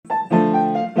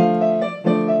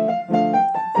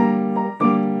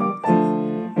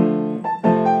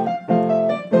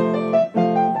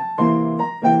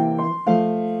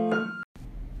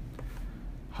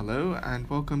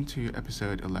welcome to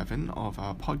episode 11 of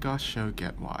our podcast show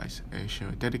Get Wise, a show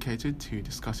dedicated to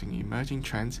discussing emerging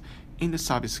trends in the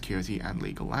cybersecurity and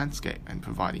legal landscape and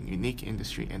providing unique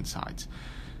industry insights.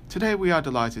 Today we are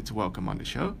delighted to welcome on the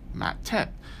show Matt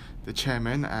Tett, the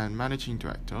chairman and managing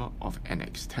director of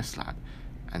NX Test Lab,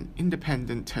 an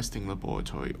independent testing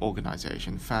laboratory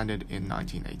organization founded in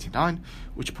 1989,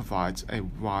 which provides a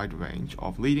wide range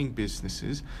of leading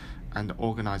businesses and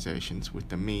organizations with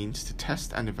the means to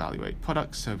test and evaluate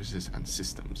products, services, and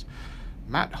systems.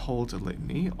 Matt holds a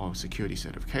litany of security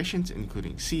certifications,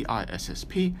 including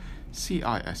CISSP,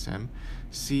 CISM,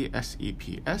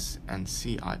 CSEPS, and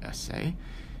CISA,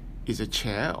 is a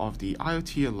chair of the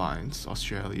IoT Alliance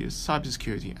Australia's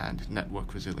Cybersecurity and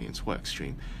Network Resilience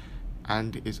Workstream,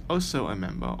 and is also a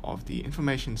member of the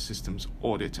Information Systems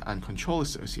Audit and Control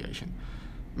Association.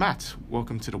 Matt,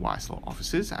 welcome to the Wise Law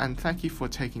offices, and thank you for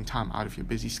taking time out of your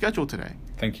busy schedule today.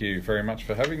 Thank you very much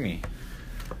for having me.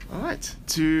 All right,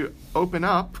 to open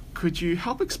up, could you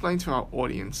help explain to our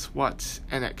audience what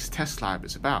NX Test Lab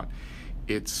is about,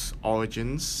 its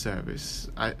origins,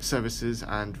 services,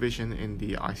 and vision in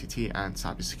the ICT and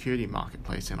cybersecurity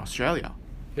marketplace in Australia?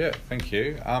 Yeah, thank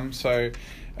you.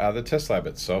 The Test Lab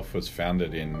itself was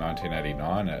founded in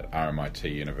 1989 at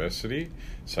RMIT University.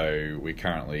 So we're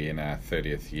currently in our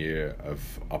 30th year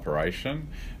of operation,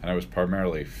 and it was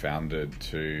primarily founded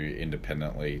to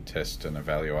independently test and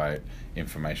evaluate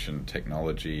information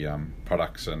technology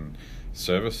products and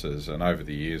services. And over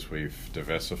the years, we've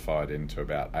diversified into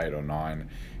about 8 or 9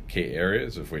 key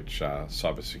areas, of which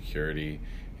cybersecurity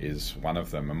is one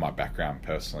of them. And my background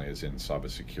personally is in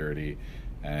cybersecurity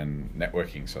and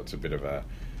networking, so it's a bit of a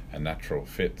natural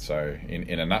fit. So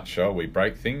in a nutshell, we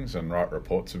break things and write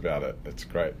reports about it. It's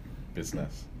great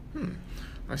business.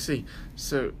 I see.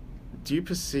 So do you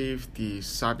perceive the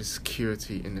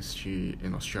cybersecurity industry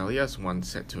in Australia as one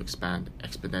set to expand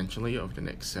exponentially over the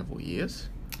next several years?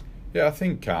 Yeah, I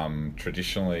think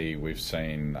traditionally we've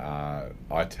seen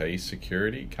IT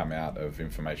security come out of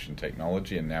information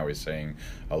technology, and now we're seeing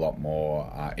a lot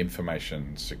more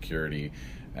information security,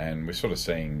 and we're sort of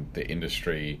seeing the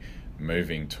industry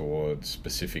moving towards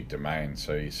specific domains.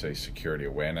 So you see security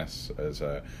awareness as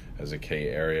a key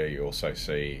area. You also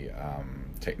see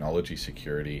technology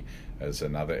security as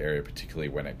another area, particularly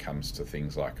when it comes to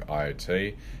things like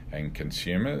IoT and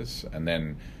consumers. And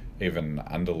then even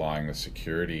underlying the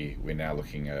security, we're now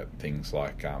looking at things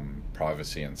like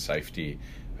privacy and safety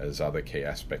as other key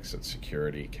aspects that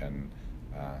security can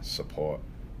support.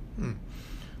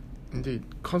 Indeed.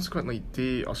 Consequently,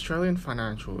 the Australian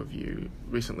Financial Review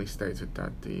recently stated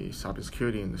that the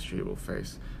cybersecurity industry will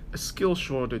face a skill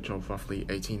shortage of roughly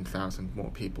 18,000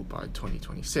 more people by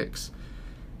 2026.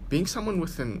 Being someone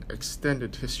with an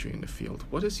extended history in the field,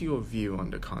 what is your view on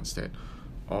the current state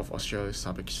of Australia's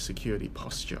cybersecurity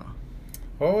posture?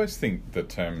 I always think the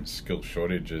term skill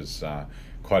shortage is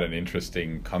quite an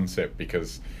interesting concept,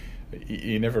 because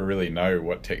you never really know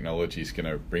what technology is going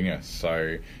to bring us.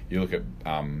 So you look at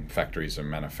factories and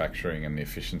manufacturing and the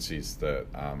efficiencies that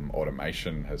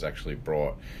automation has actually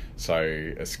brought.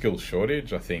 So a skills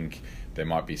shortage, I think there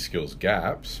might be skills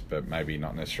gaps, but maybe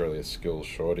not necessarily a skills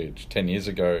shortage. 10 years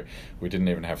ago, we didn't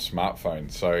even have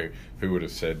smartphones. So who would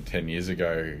have said 10 years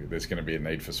ago there's going to be a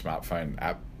need for smartphone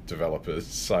app developers?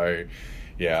 So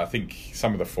yeah, I think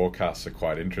some of the forecasts are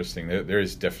quite interesting. There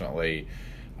is definitely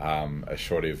a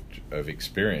shortage of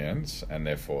experience and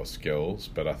therefore skills,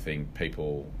 but I think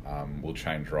people will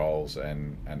change roles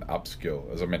and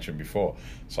upskill. As I mentioned before,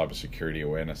 cybersecurity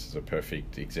awareness is a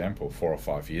perfect example. 4 or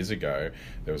 5 years ago,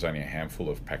 there was only a handful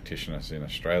of practitioners in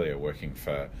Australia working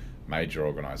for major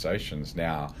organisations.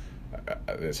 Now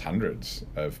there's hundreds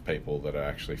of people that are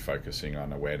actually focusing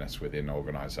on awareness within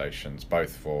organisations,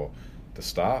 both for the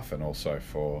staff and also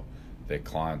for their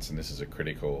clients, and this is a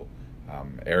critical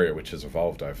area which has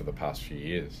evolved over the past few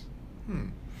years.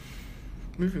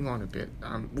 Moving on a bit,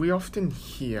 we often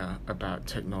hear about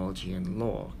technology and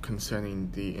law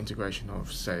concerning the integration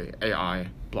of, say, AI,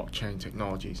 blockchain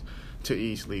technologies to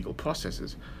ease legal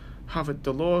processes. However,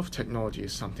 the law of technology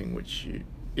is something which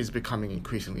is becoming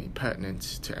increasingly pertinent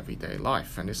to everyday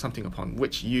life, and is something upon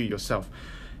which you yourself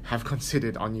have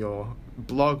considered on your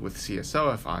blog with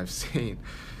CSO, I've seen.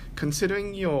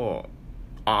 Considering your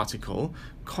article,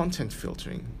 Content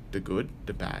Filtering, the Good,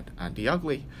 the Bad, and the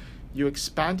Ugly, you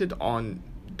expanded on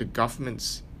the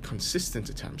government's consistent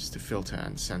attempts to filter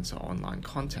and censor online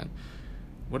content.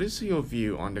 What is your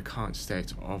view on the current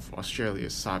state of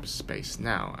Australia's cyberspace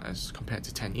now as compared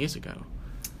to 10 years ago?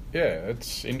 Yeah,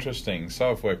 it's interesting. So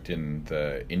I've worked in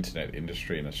the internet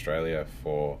industry in Australia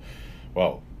for,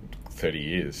 30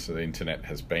 years. So the internet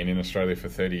has been in Australia for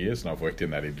 30 years, and I've worked in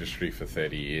that industry for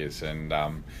 30 years. And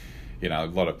a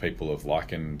lot of people have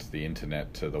likened the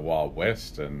internet to the Wild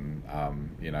West and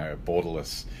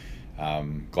borderless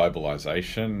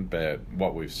globalization. But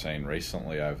what we've seen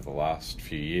recently over the last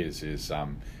few years is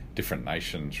different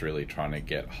nations really trying to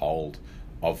get hold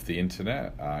of the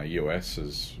internet. US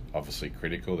is obviously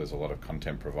critical. There's a lot of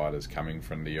content providers coming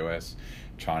from the US.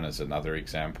 China's another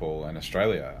example, and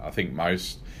Australia. I think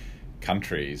most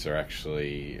countries are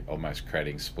actually almost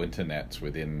creating splinter nets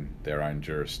within their own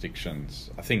jurisdictions.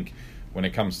 I think when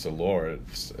it comes to law,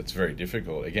 it's very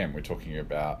difficult. Again, we're talking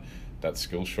about that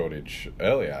skill shortage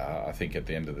earlier. I think at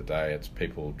the end of the day, it's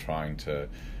people trying to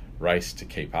race to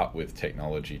keep up with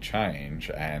technology change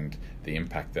and the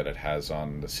impact that it has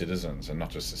on the citizens, and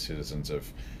not just the citizens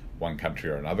of one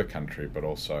country or another country, but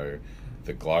also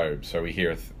the globe. So we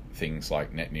hear things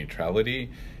like net neutrality.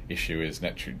 Issue is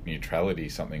net neutrality,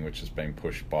 something which is being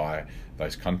pushed by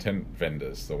those content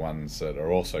vendors, the ones that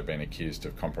are also being accused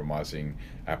of compromising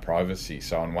our privacy.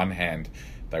 So on one hand,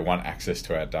 they want access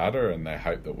to our data and they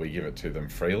hope that we give it to them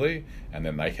freely and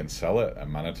then they can sell it and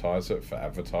monetize it for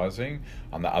advertising.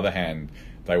 On the other hand,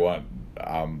 they want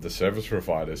the service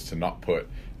providers to not put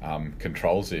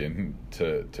controls in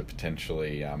to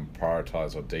potentially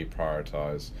prioritize or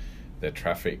deprioritize their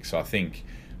traffic. So I think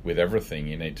with everything,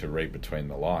 you need to read between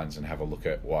the lines and have a look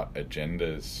at what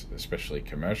agendas, especially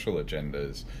commercial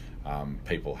agendas,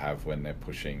 people have when they're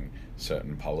pushing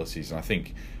certain policies. And I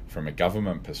think from a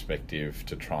government perspective,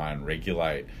 to try and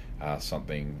regulate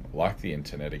something like the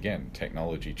internet, again,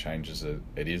 technology changes,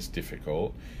 it is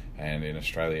difficult. And in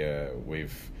Australia,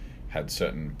 we've had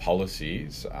certain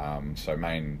policies, so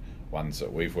main ones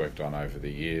that we've worked on over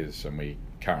the years, and we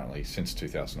currently, since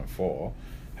 2004,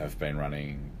 have been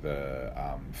running the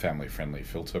family-friendly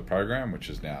filter program, which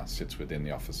is now sits within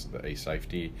the Office of the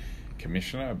eSafety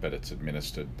Commissioner, but it's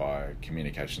administered by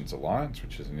Communications Alliance,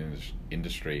 which is an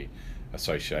industry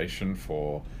association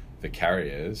for the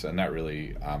carriers, and that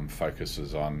really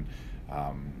focuses on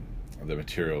the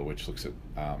material which looks at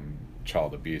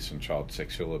child abuse and child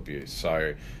sexual abuse.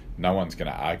 So no one's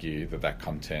going to argue that that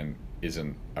content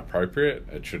isn't appropriate.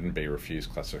 It shouldn't be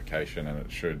refused classification, and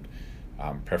it should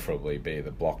preferably be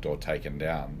either blocked or taken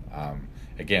down.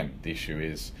 Again, the issue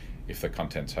is if the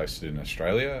content's hosted in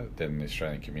Australia, then the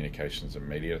Australian Communications and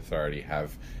Media Authority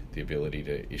have the ability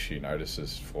to issue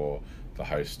notices for the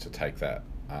host to take that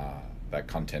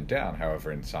content down.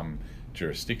 However, in some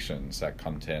jurisdictions, that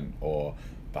content or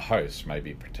the host may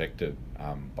be protected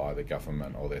by the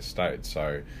government or their state.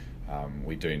 So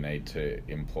we do need to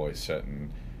employ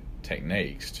certain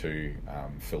techniques to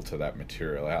filter that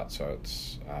material out, so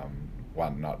it's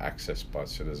one, not accessed by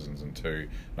citizens, and two,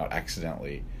 not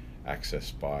accidentally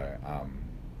accessed by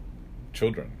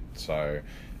children. So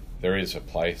there is a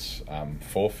place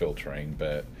for filtering,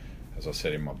 but as I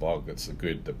said in my blog, it's the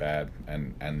good, the bad,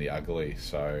 and the ugly.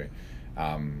 So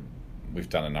we've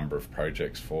done a number of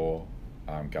projects for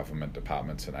government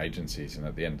departments and agencies, and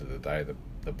at the end of the day,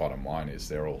 the bottom line is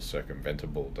they're all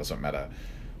circumventable. Doesn't matter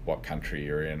what country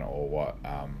you're in or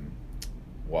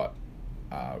what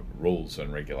rules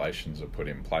and regulations are put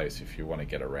in place. If you want to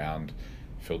get around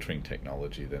filtering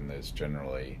technology, then there's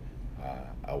generally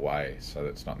a way. So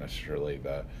that's not necessarily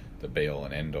the be all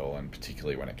and end all, and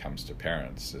particularly when it comes to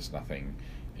parents, there's nothing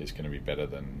is going to be better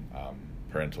than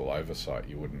parental oversight.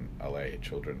 You wouldn't allow your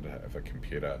children to have a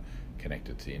computer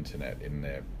connected to the internet in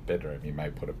their bedroom. You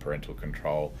may put a parental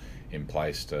control in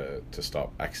place to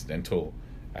stop accidental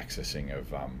accessing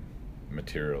of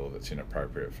material that's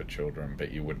inappropriate for children,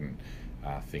 but you wouldn't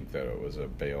think that it was a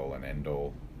be all and end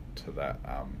all to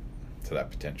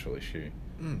that potential issue.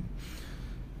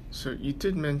 So you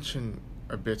did mention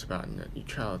a bit about net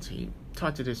neutrality.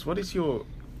 Tied to this, what is your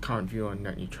current view on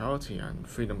net neutrality and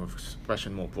freedom of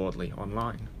expression more broadly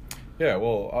online? Yeah,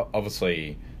 well,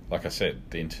 obviously, like I said,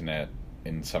 the internet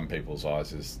in some people's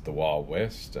eyes is the Wild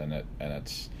West, and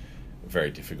it's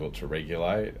very difficult to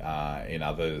regulate. In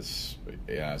others,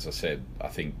 as I said, I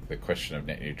think the question of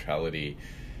net neutrality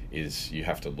is you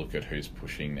have to look at who's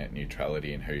pushing net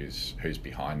neutrality and who's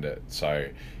behind it. So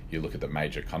you look at the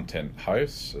major content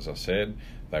hosts, as I said,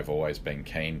 they've always been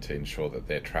keen to ensure that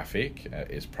their traffic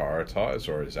is prioritised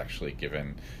or is actually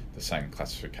given the same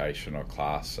classification or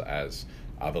class as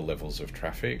other levels of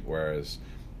traffic, whereas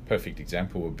perfect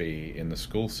example would be in the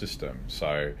school system.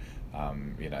 So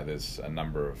there's a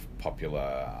number of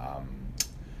popular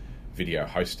video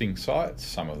hosting sites.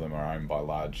 Some of them are owned by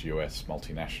large US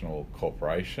multinational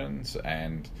corporations,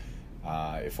 and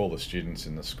if all the students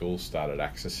in the school started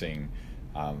accessing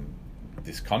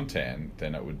this content,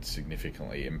 then it would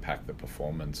significantly impact the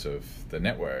performance of the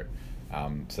network,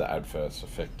 to the adverse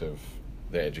effect of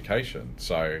their education.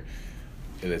 So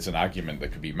there's an argument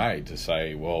that could be made to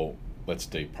say, well, let's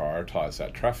deprioritise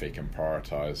that traffic and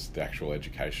prioritise the actual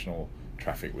educational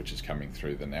traffic which is coming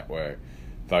through the network.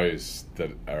 Those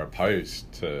that are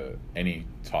opposed to any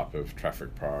type of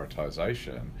traffic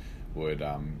prioritisation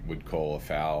would call a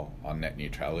foul on net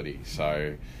neutrality.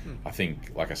 So I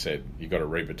think, like I said, you've got to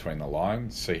read between the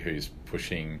lines, see who's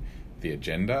pushing the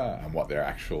agenda and what their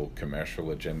actual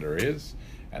commercial agenda is,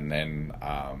 and then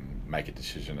make a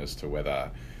decision as to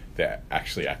whether they're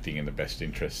actually acting in the best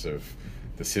interests of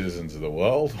the citizens of the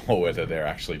world, or whether they're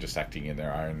actually just acting in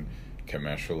their own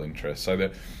commercial interests. So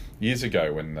that years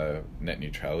ago, when the net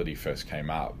neutrality first came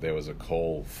out, there was a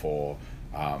call for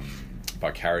by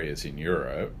carriers in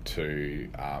Europe to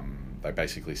they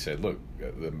basically said, look,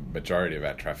 the majority of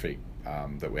our traffic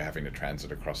that we're having to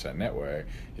transit across our network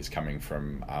is coming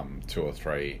from 2 or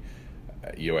 3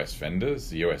 US vendors.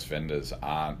 The US vendors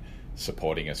aren't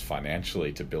supporting us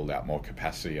financially to build out more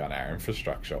capacity on our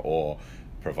infrastructure or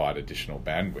provide additional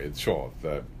bandwidth. Sure,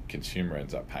 the consumer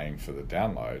ends up paying for the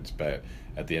downloads, but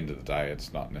at the end of the day,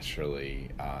 it's not necessarily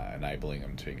enabling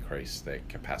them to increase their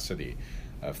capacity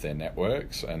of their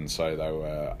networks, and so they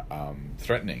were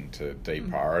threatening to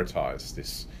deprioritise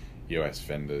this US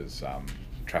vendors'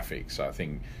 traffic. So I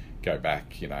think go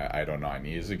back, 8 or 9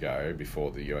 years ago, before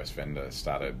the US vendor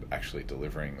started actually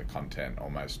delivering the content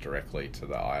almost directly to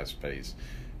the ISP's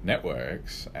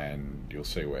networks, and you'll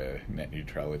see where net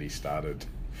neutrality started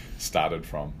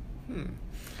from.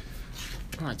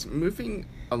 Right, moving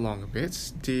along a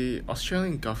bit, the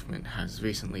Australian government has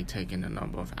recently taken a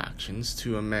number of actions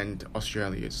to amend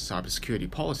Australia's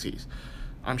cybersecurity policies.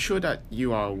 I'm sure that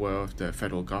you are aware of the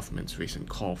federal government's recent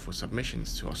call for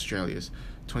submissions to Australia's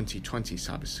 2020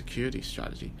 cybersecurity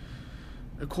strategy.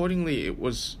 Accordingly, it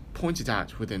was pointed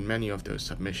out within many of those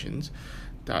submissions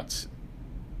that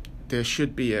there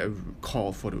should be a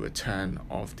call for the return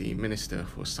of the Minister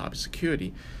for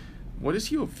Cybersecurity. What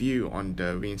is your view on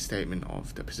the reinstatement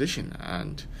of the position,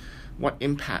 and what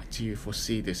impact do you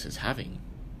foresee this as having?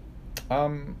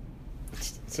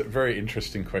 It's a very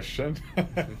interesting question.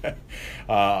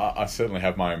 I certainly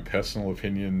have my own personal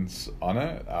opinions on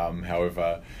it.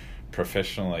 However,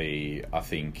 professionally, I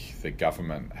think the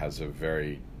government has a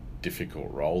very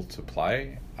difficult role to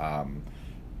play.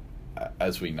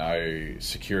 As we know,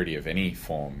 security of any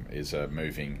form is a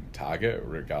moving target,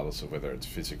 regardless of whether it's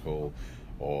physical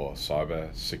or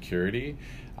cyber security.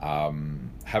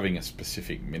 Having a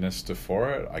specific minister for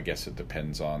it, I guess it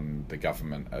depends on the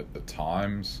government at the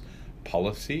time's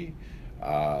policy.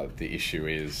 The issue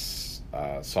is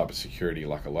cybersecurity,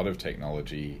 like a lot of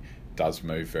technology, does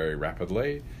move very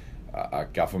rapidly. A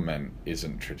government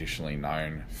isn't traditionally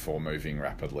known for moving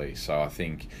rapidly, so I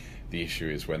think the issue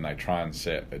is when they try and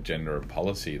set agenda and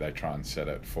policy, they try and set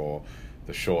it for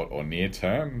the short or near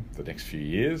term, the next few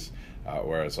years,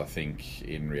 whereas I think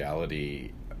in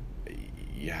reality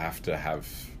you have to have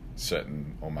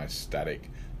certain almost static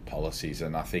policies,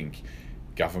 and I think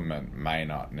government may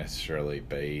not necessarily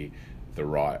be the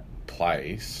right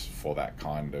place for that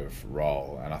kind of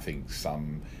role. And I think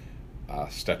some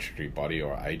statutory body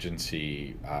or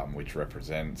agency which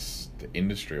represents the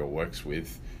industry or works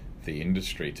with the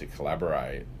industry to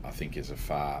collaborate, I think is a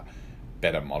far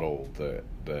better model that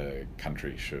the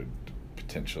country should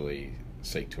potentially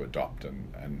seek to adopt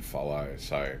and follow.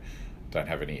 So don't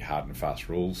have any hard and fast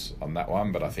rules on that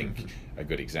one, but I think a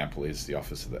good example is the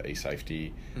Office of the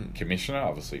E-Safety Commissioner,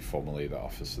 obviously formerly the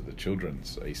Office of the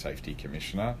Children's E-Safety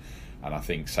Commissioner, and I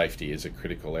think safety is a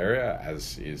critical area,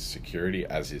 as is security,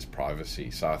 as is privacy.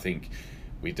 So I think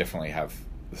we definitely have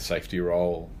the safety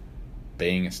role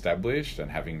being established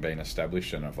and having been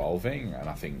established and evolving, and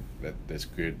I think that there's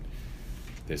good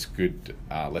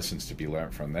lessons to be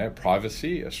learnt from there.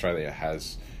 Privacy, Australia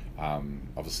has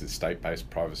obviously the state-based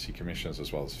privacy commissions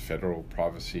as well as federal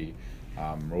privacy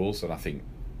rules, and I think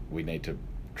we need to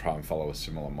try and follow a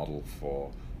similar model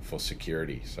for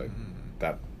security, so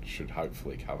that should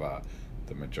hopefully cover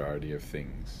the majority of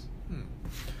things.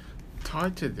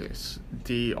 Tied to this,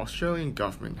 the Australian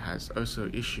government has also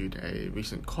issued a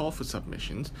recent call for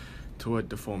submissions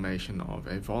toward the formation of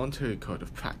a voluntary code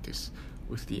of practice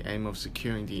with the aim of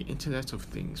securing the Internet of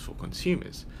Things for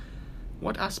consumers.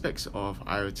 What aspects of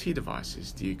IoT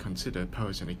devices do you consider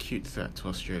pose an acute threat to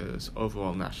Australia's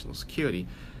overall national security,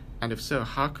 and if so,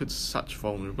 how could such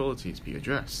vulnerabilities be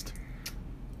addressed?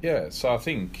 Yeah, so I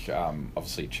think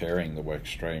obviously chairing the work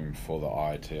stream for the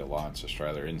IoT Alliance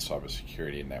Australia in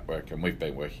cybersecurity and network, and we've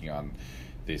been working on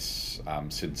this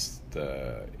since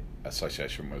the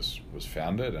association was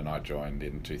founded, and I joined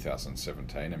in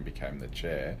 2017 and became the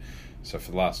chair. So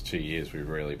for the last 2 years, we've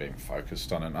really been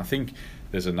focused on it. And I think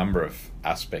there's a number of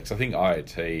aspects. I think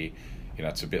IoT,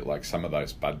 it's a bit like some of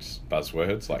those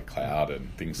buzzwords like cloud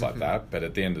and things like that. But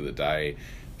at the end of the day,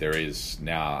 there is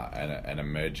now an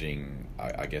emerging,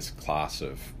 I guess, class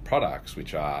of products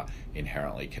which are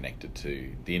inherently connected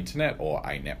to the internet or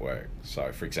a network.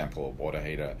 So, for example, a water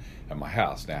heater at my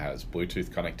house now has Bluetooth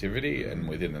connectivity, and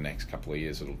within the next couple of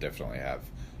years, it'll definitely have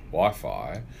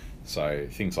Wi-Fi. So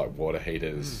things like water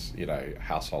heaters,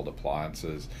 household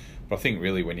appliances. But I think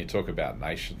really when you talk about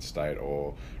nation state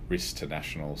or risk to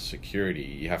national security,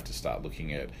 you have to start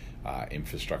looking at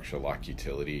infrastructure like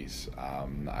utilities.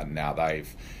 And now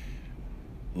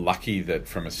lucky that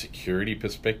from a security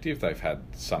perspective, they've had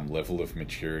some level of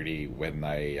maturity when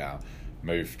they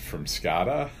moved from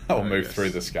SCADA or moved through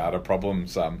the SCADA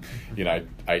problems,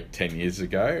 8-10 years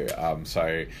ago.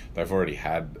 So they've already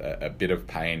had a bit of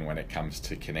pain when it comes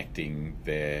to connecting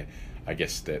their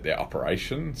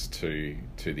operations to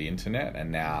the internet.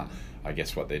 And now, I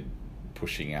guess what they're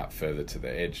pushing out further to the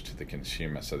edge to the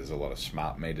consumer. So there's a lot of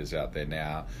smart meters out there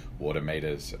now, water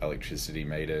meters, electricity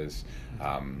meters.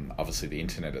 Obviously the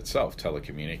internet itself,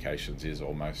 telecommunications is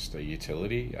almost a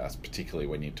utility, particularly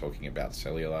when you're talking about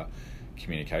cellular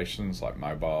communications like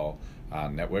mobile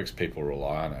networks. People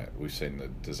rely on it. We've seen the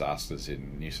disasters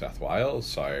in New South Wales,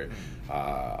 so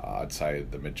I'd say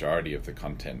the majority of the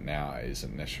content now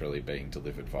isn't necessarily being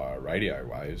delivered via radio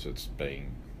waves, it's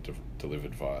being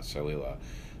delivered via cellular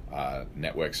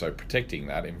networks. So protecting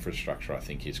that infrastructure, I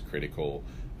think, is critical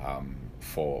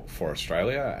for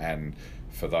Australia, and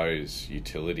for those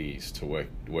utilities to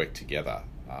work together.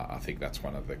 I think that's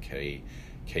one of the key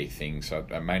things. So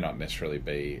it may not necessarily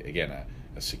be, again,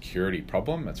 a security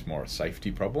problem. It's more a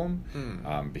safety problem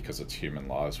because it's human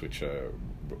lives which are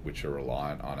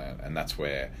reliant on it, and that's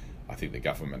where I think the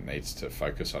government needs to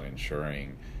focus on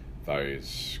ensuring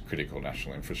those critical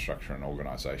national infrastructure and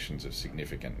organisations of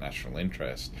significant national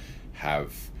interest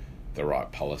have the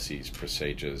right policies,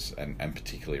 procedures, and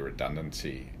particularly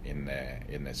redundancy in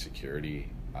their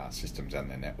security systems and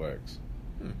their networks.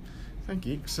 Thank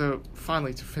you. So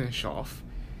finally, to finish off,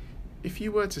 if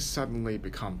you were to suddenly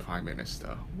become Prime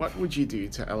Minister, what would you do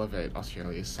to elevate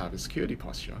Australia's cybersecurity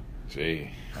posture?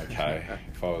 Gee, okay.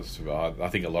 If I was to, I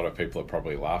think a lot of people are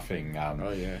probably laughing.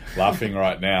 Laughing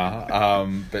right now.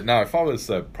 But no, if I was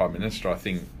the Prime Minister, I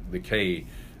think the key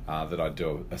that I'd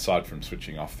do, aside from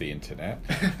switching off the internet,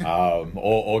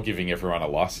 or giving everyone a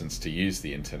license to use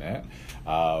the internet,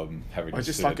 having or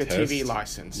just like a TV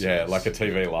license. Yeah, like a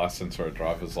TV license or a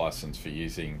driver's license for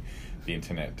using the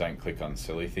internet. Don't click on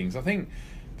silly things. I think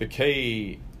the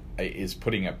key is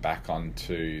putting it back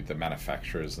onto the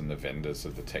manufacturers and the vendors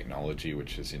of the technology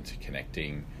which is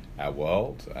interconnecting our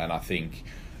world. And I think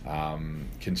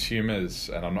consumers,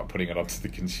 and I'm not putting it onto the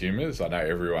consumers, I know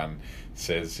everyone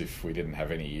says if we didn't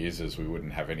have any users we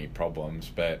wouldn't have any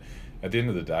problems, but at the end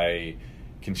of the day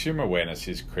consumer awareness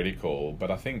is critical,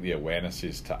 but I think the awareness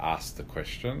is to ask the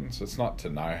questions. It's not to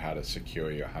know how to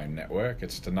secure your home network,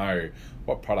 it's to know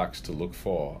what products to look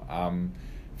for.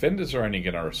 Vendors are only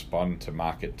going to respond to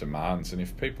market demands, and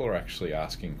if people are actually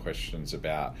asking questions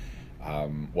about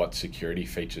what security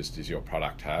features does your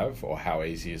product have, or how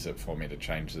easy is it for me to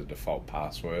change the default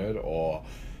password, or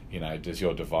does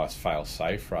your device fail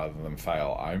safe rather than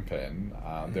fail open,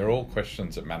 they're all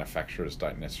questions that manufacturers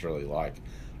don't necessarily like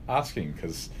asking,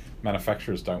 because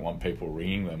manufacturers don't want people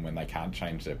ringing them when they can't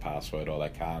change their password or they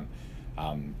can't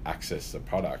access the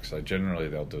product. So generally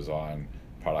they'll design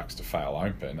products to fail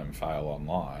open and fail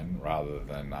online rather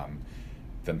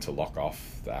than to lock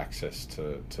off the access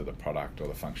to the product or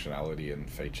the functionality and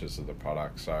features of the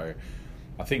product. So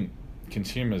I think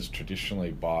consumers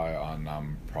traditionally buy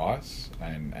on price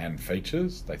and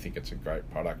features. They think it's a great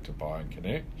product to buy and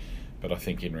connect, but I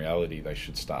think in reality they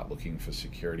should start looking for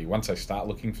security. Once they start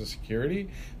looking for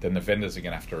security, then the vendors are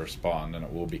going to have to respond and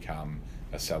it will become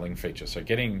a selling feature. So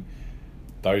getting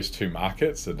those two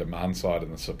markets, the demand side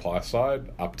and the supply side,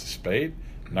 up to speed,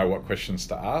 know what questions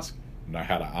to ask, know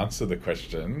how to answer the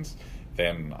questions,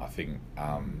 then I think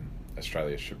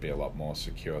Australia should be a lot more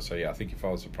secure. So yeah, I think if I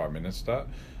was the Prime Minister,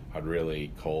 I'd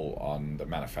really call on the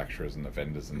manufacturers and the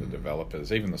vendors and the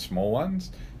developers, even the small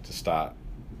ones, to start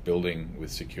building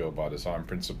with secure by design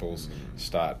principles,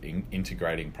 start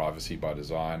integrating privacy by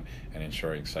design and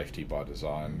ensuring safety by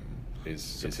design is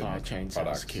supply in chain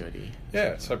security.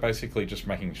 Yeah, so basically just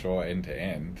making sure end to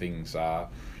end things are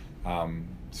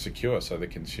secure so the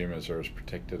consumers are as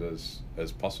protected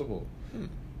as possible.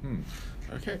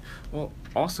 Okay, well,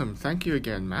 awesome. Thank you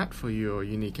again, Matt, for your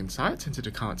unique insights into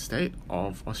the current state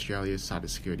of Australia's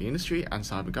cybersecurity industry and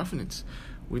cyber governance.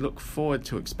 We look forward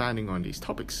to expanding on these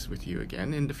topics with you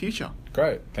again in the future.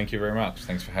 Great. Thank you very much.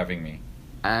 Thanks for having me.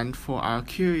 And for our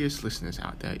curious listeners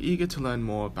out there eager to learn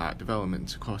more about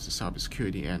developments across the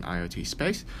cybersecurity and IoT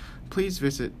space, please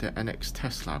visit the NX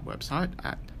Test Lab website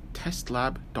at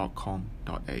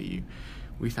testlab.com.au.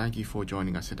 We thank you for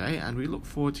joining us today, and we look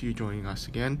forward to you joining us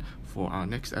again for our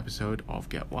next episode of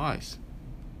Get Wise.